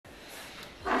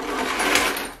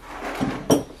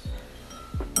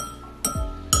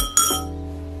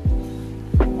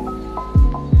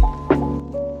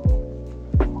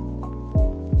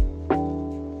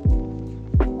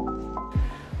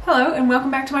welcome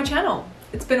back to my channel.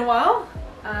 It's been a while.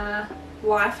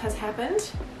 Life has happened.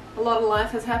 A lot of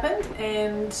life has happened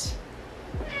and...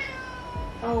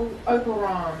 Oh,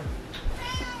 Oberon.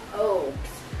 Oh.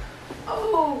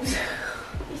 Oh.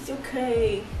 It's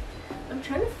okay. I'm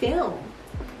trying to film.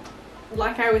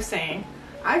 Like I was saying,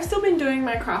 I've still been doing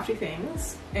my crafty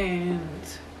things and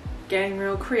getting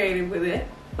real creative with it,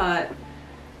 but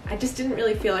I just didn't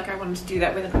really feel like I wanted to do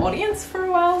that with an audience for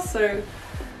a while. So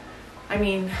I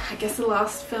mean, I guess the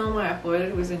last film I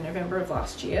uploaded was in November of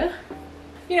last year.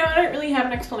 You know, I don't really have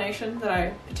an explanation that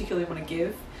I particularly want to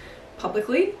give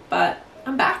publicly, but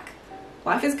I'm back.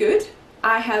 Life is good.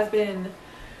 I have been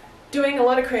doing a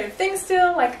lot of creative things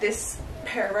still, like this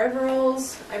pair of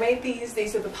overalls. I made these.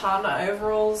 These are the partner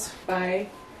overalls by,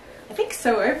 I think,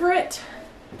 Sew Over It.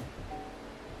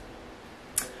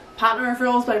 Partner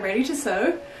overalls by Ready to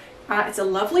Sew. It's a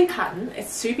lovely pattern.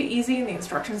 It's super easy and the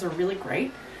instructions are really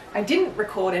great. I didn't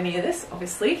record any of this,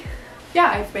 obviously. Yeah,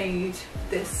 I've made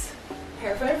this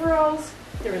pair of overalls.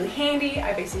 They're really handy.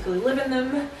 I basically live in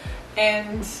them.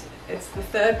 And it's the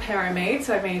third pair I made.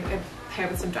 So I made a pair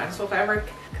with some dinosaur fabric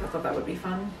because I thought that would be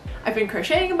fun. I've been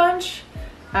crocheting a bunch.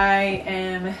 I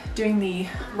am doing the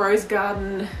Rose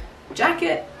Garden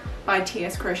jacket by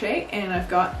TSCrochet, and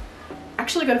I've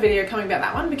actually got a video coming about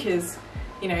that one because,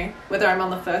 you know, whether I'm on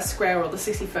the first square or the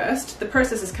 61st, the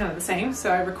process is kind of the same.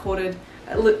 So I recorded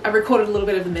a little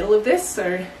bit of the middle of this,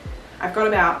 so I've got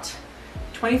about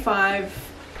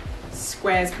 25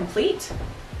 squares complete.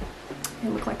 They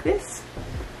look like this.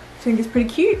 I think it's pretty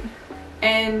cute,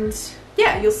 and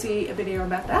yeah, you'll see a video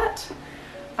about that.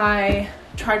 I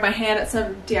tried my hand at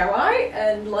some DIY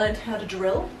and learned how to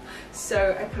drill,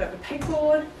 so I put up a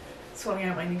pegboard, sorting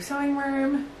out my new sewing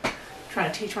room, trying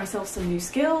to teach myself some new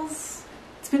skills.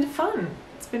 It's been fun.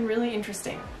 It's been really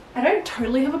interesting. I don't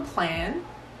totally have a plan,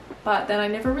 but then I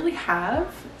never really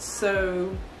have,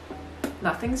 so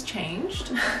nothing's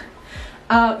changed.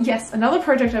 Yes, another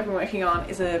project I've been working on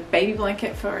is a baby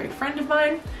blanket for a friend of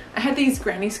mine. I had these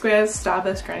granny squares,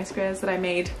 Starburst Granny Squares, that I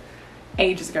made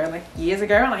ages ago, like years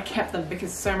ago, and I kept them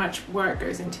because so much work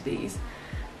goes into these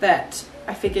that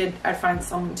I figured I'd find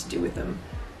something to do with them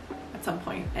at some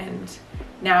point, and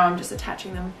now I'm just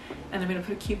attaching them and I'm going to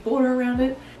put a cute border around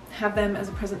it, have them as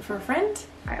a present for a friend.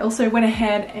 I also went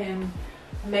ahead and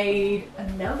made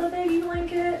another baby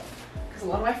blanket because a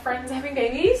lot of my friends are having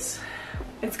babies.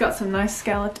 It's got some nice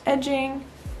scalloped edging.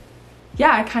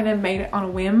 Yeah, I kind of made it on a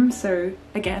whim, so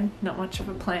again, not much of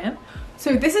a plan.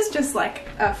 So this is just like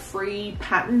a free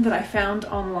pattern that I found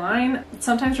online. It's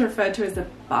sometimes referred to as the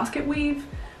basket weave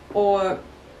or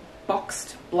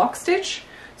boxed block stitch.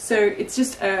 So it's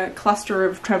just a cluster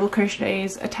of treble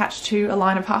crochets attached to a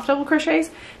line of half double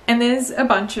crochets, and there's a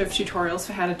bunch of tutorials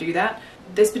for how to do that.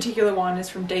 This particular one is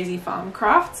from Daisy Farm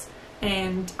Crafts,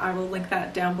 and I will link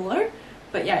that down below.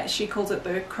 But yeah, she calls it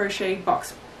the crochet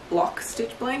box block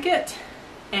stitch blanket,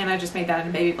 and I just made that in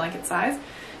a baby blanket size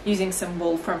using some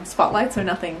wool from Spotlight, so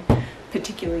nothing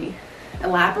particularly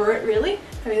elaborate really.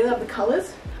 I really love the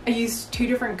colours. I used two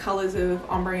different colours of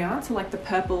ombre yarn, so like the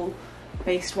purple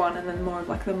based one and then more of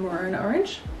like the maroon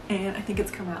orange, and I think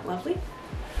it's come out lovely.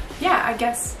 Yeah, I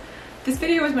guess this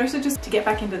video was mostly just to get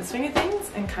back into the swing of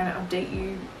things and kind of update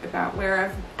you about where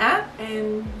I'm at,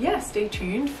 and yeah, stay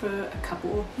tuned for a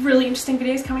couple of really interesting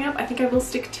videos coming up. I think I will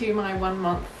stick to my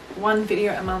one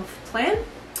video a month plan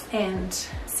and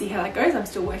see how that goes. I'm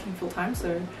still working full-time,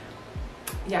 so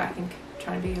yeah, I think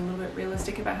trying to be a little bit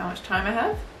realistic about how much time I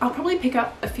have. I'll probably pick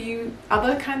up a few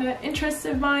other kind of interests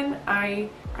of mine.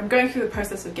 I'm going through the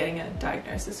process of getting a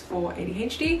diagnosis for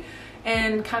ADHD,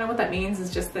 and kind of what that means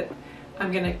is just that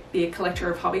I'm going to be a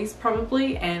collector of hobbies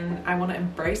probably, and I want to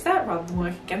embrace that rather than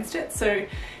work against it. So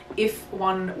if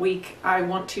one week I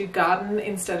want to garden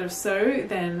instead of sew,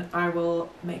 then I will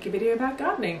make a video about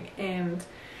gardening, and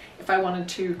if I wanted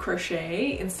to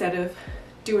crochet instead of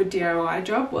do a DIY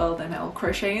job, well then I'll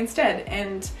crochet instead.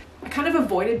 And I kind of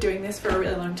avoided doing this for a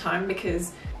really long time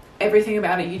because everything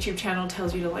about a YouTube channel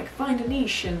tells you to like find a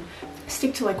niche and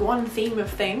stick to like one theme of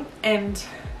thing, and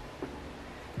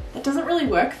that doesn't really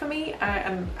work for me.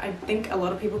 I think a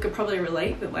lot of people could probably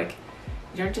relate that like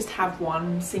you don't just have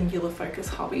one singular focus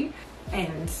hobby,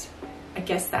 and I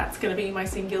guess that's going to be my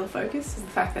singular focus, is the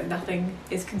fact that nothing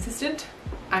is consistent.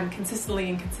 I'm consistently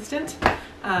inconsistent.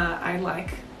 I like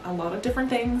a lot of different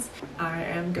things. I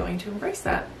am going to embrace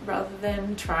that rather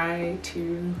than try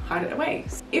to hide it away.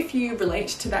 If you relate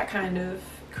to that kind of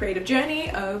creative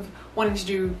journey of wanting to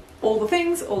do all the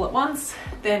things all at once,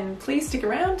 then please stick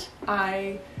around.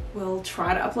 I will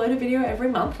try to upload a video every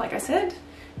month, like I said,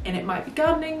 and it might be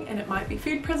gardening, and it might be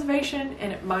food preservation,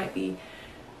 and it might be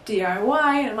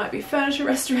DIY, it might be furniture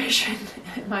restoration,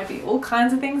 it might be all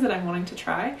kinds of things that I'm wanting to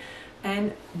try,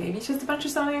 and maybe it's just a bunch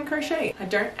of sewing and crochet. I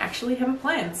don't actually have a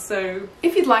plan, so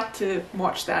if you'd like to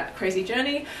watch that crazy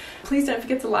journey, please don't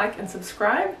forget to like and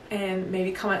subscribe, and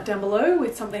maybe comment down below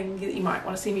with something that you might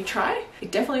want to see me try.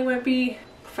 It definitely won't be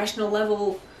professional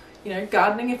level, you know,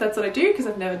 gardening if that's what I do, because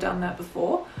I've never done that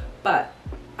before, but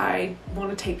I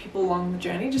want to take people along the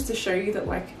journey just to show you that,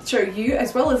 like, show you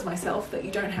as well as myself that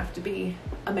you don't have to be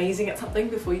amazing at something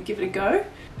before you give it a go.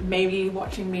 Maybe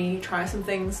watching me try some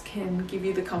things can give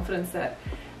you the confidence that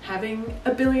having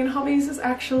a billion hobbies is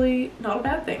actually not a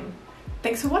bad thing.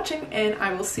 Thanks for watching, and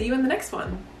I will see you in the next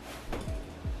one.